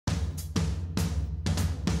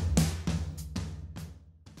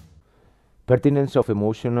Pertinence of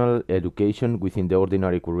emotional education within the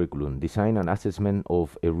ordinary curriculum. Design and assessment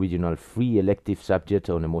of a regional free elective subject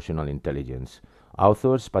on emotional intelligence.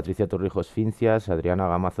 Authors: Patricia Torrijos-Fincias, Adriana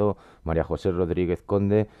Gamazo, María-José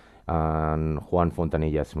Rodríguez-Conde, and Juan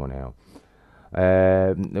Fontanillas-Moneo.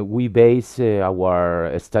 We base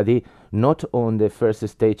our study not on the first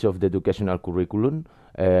stage of the educational curriculum,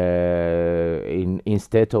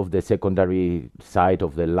 instead of the secondary side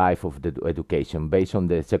of the life of the education, based on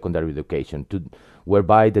the secondary education,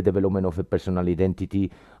 whereby the development of a personal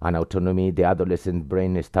identity and autonomy, the adolescent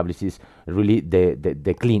brain establishes really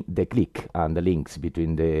the click and the links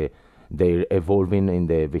between their evolving in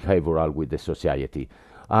the behavioral with the society.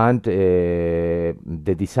 And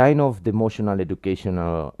the design of the emotional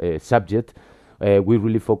educational subject, we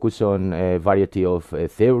really focus on a variety of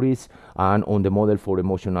theories and on the model for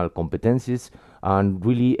emotional competencies, and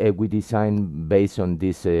really we design based on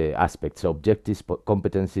these aspects: objectives,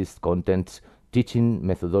 competencies, contents, teaching,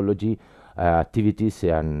 methodology, activities,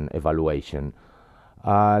 and evaluation.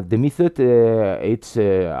 The method it's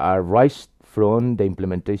arise from the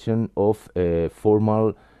implementation of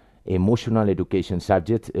formal emotional education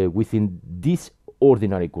subject within this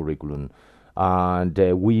ordinary curriculum, and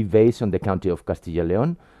we base on the county of Castilla y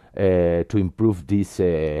León to improve these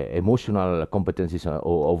emotional competencies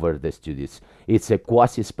over the students. It's a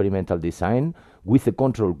quasi-experimental design with a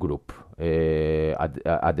control group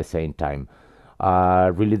at the same time.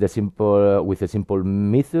 Really with a simple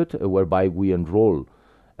method whereby we enroll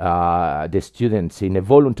the students in a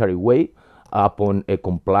voluntary way upon a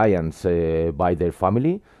compliance by their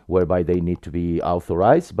family, whereby they need to be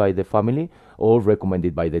authorized by the family or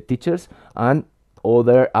recommended by the teachers, and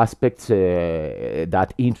other aspects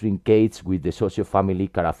that intricates with the socio-family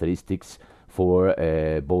characteristics for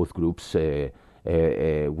both groups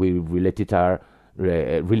we related are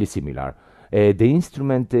really similar. The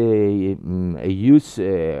instrument use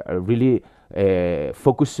really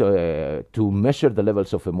focus to measure the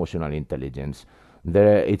levels of emotional intelligence.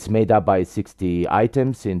 It's made up by 60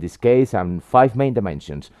 items in this case, and 5 main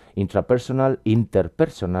dimensions: intrapersonal,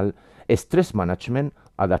 interpersonal, stress management,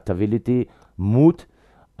 adaptability, mood,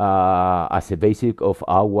 as a basic of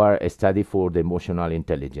our study for the emotional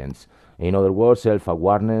intelligence. In other words,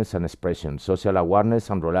 self-awareness and expression, social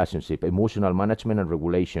awareness and relationship, emotional management and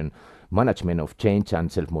regulation, management of change,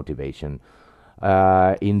 and self-motivation.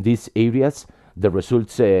 In these areas, the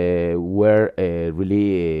results were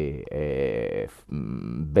really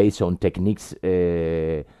based on techniques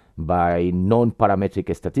by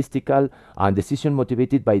non-parametric statistical and decision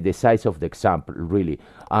motivated by the size of the example, really.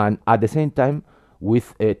 And at the same time,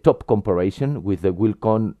 with a top comparison with the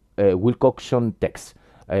Wilcoxon text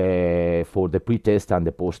for the pre-test and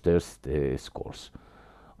the post-test scores.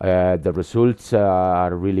 The results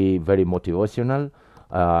are really very motivational.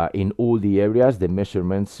 In all the areas, the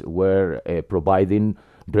measurements were providing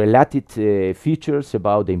related features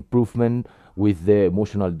about the improvement with the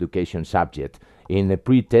emotional education subject. In the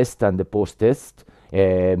pre-test and the post-test,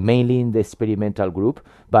 mainly in the experimental group,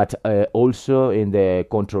 but also in the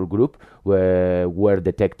control group, were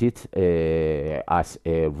detected as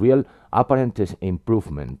a real apparent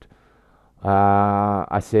improvement.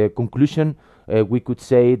 As a conclusion, we could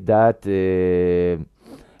say that the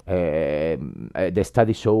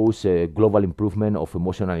study shows a global improvement of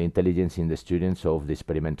emotional intelligence in the students of the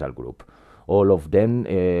experimental group. All of them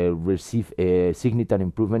receive a significant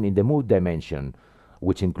improvement in the mood dimension,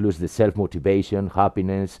 which includes the self-motivation,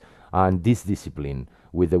 happiness, and this discipline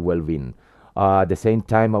with the well-being. At the same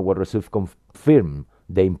time, our results confirm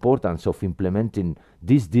the importance of implementing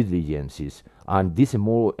these diligences and these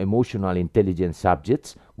emotional intelligence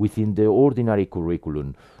subjects within the ordinary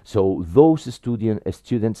curriculum, so those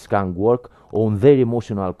students can work on their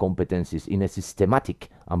emotional competencies in a systematic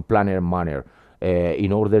and planned manner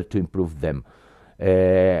in order to improve them.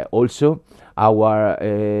 Also, our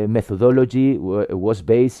methodology was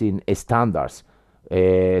based in standards,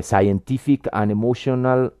 scientific and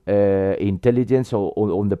emotional intelligence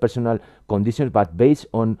on the personal conditions, but based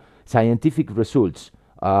on scientific results.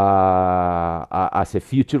 As a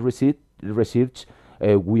future research,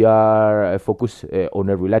 we are focused on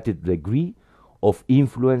a related degree of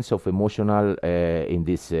influence of emotional in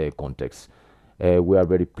this context. We are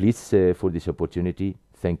very pleased for this opportunity.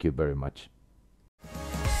 Thank you very much.